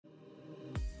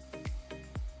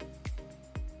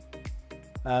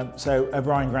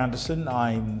Brian Grandison,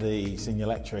 I'm the senior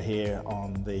lecturer here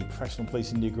on the professional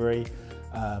policing degree,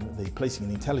 the policing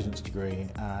and intelligence degree,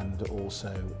 and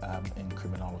also in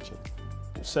criminology.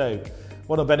 So,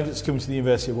 one of the benefits of coming to the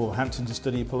University of Wolverhampton to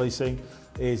study policing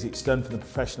is it's done for the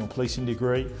professional policing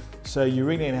degree, so you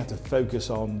really have to focus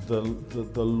on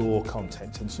the law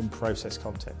content and some process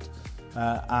content.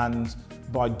 And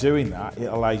by doing that, it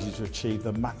allows you to achieve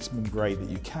the maximum grade that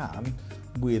you can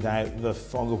without the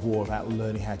fog of war about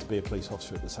learning how to be a police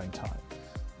officer at the same time.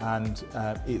 And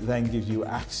it then gives you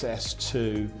access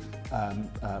to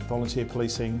volunteer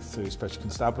policing through special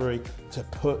constabulary to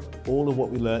put all of what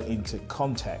we learn into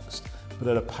context, but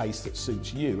at a pace that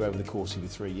suits you over the course of your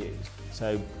 3 years.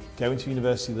 So going to a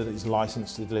university that is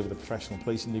licensed to deliver the professional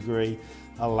policing degree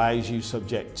allows you,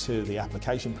 subject to the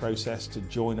application process, to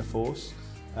join a force,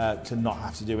 to not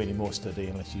have to do any more study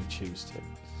unless you choose to.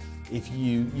 If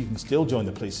you can still join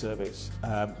the police service,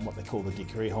 what they call the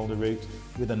degree holder route,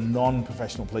 with a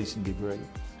non-professional policing degree,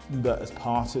 but as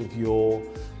part of your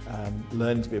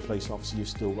learning to be a police officer, you've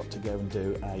still got to go and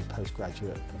do a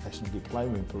postgraduate professional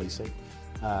diploma in policing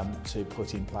to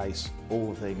put in place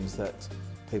all the things that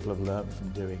people have learned from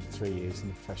doing 3 years in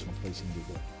the professional policing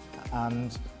degree.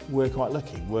 And we're quite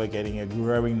lucky. We're getting a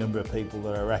growing number of people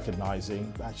that are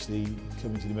recognising actually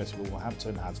coming to the University of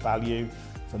Wolverhampton has value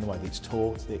from the way that it's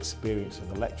taught, the experience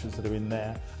of the lecturers that are in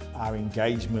there, our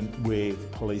engagement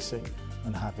with policing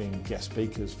and having guest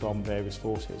speakers from various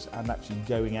forces, and actually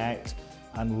going out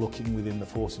and looking within the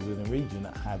forces within the region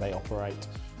at how they operate.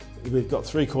 We've got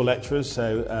 3 core lecturers,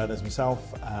 so there's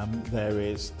myself, there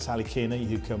is Sally Kearney,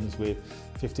 who comes with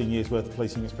 15 years worth of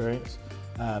policing experience.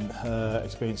 Her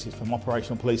experiences from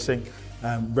operational policing,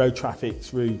 road traffic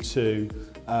through to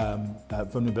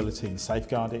vulnerability and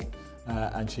safeguarding,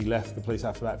 and she left the police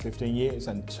after about 15 years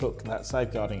and took that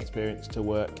safeguarding experience to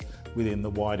work within the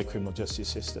wider criminal justice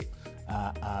system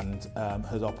and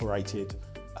has operated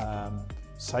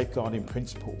safeguarding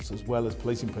principles as well as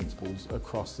policing principles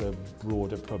across the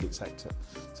broader public sector.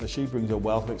 So she brings a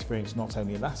wealth of experience not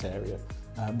only in that area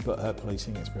but her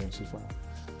policing experience as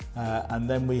well. And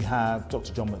then we have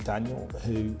Dr. John McDaniel,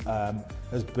 who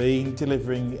has been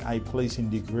delivering a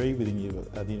policing degree within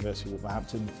the University of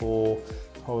Wolverhampton for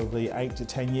probably 8 to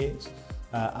 10 years,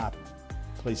 a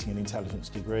policing and intelligence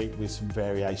degree with some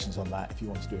variations on that if you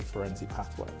want to do a forensic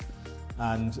pathway.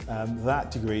 And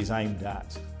that degree is aimed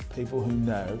at people who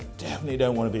definitely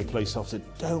don't want to be a police officer,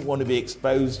 don't want to be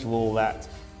exposed to all that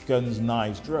guns,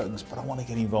 knives, drugs, but I want to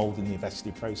get involved in the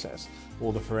investigative process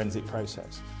or the forensic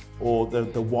process, or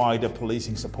the wider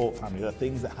policing support family, the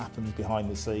things that happen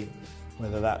behind the scene,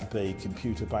 whether that be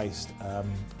computer-based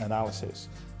analysis,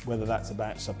 whether that's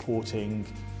about supporting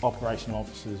operational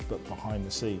officers but behind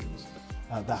the scenes.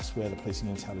 That's where the policing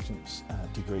intelligence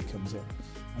degree comes in.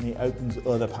 And it opens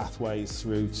other pathways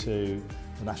through to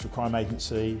the National Crime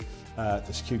Agency,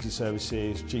 the security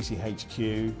services,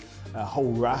 GCHQ, a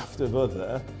whole raft of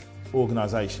other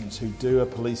organisations who do a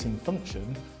policing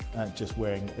function, just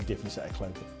wearing a different set of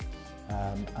clothing.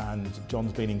 And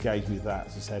John's been engaged with that,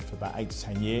 as I said, for about 8 to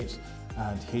 10 years,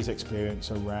 and his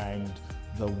experience around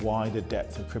the wider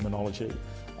depth of criminology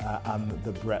and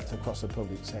the breadth across the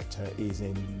public sector is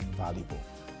invaluable,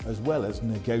 as well as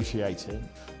negotiating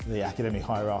the academic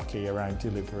hierarchy around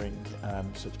delivering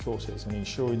such courses and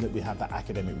ensuring that we have that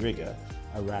academic rigour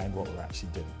around what we're actually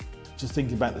doing. Just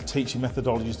thinking about the teaching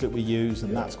methodologies that we use,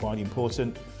 and that's quite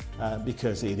important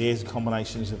because it is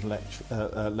combinations of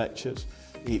lectures.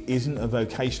 It isn't a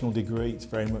vocational degree, it's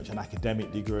very much an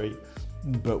academic degree,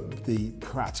 but the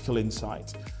practical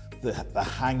insight, the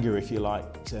hanger, if you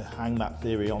like, to hang that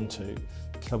theory onto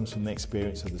comes from the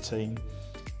experience of the team.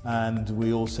 And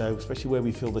we also, especially where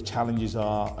we feel the challenges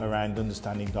are around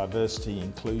understanding diversity,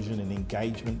 inclusion and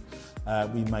engagement,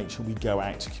 we make sure we go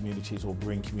out to communities or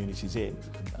bring communities in,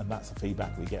 and that's the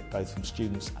feedback we get both from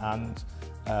students and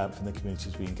from the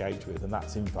communities we engage with, and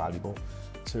that's invaluable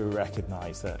to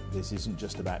recognise that this isn't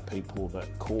just about people that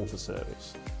call for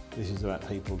service. This is about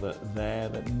people that are there,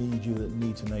 that need you, that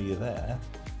need to know you're there,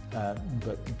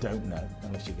 but don't know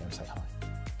unless you go and say hi.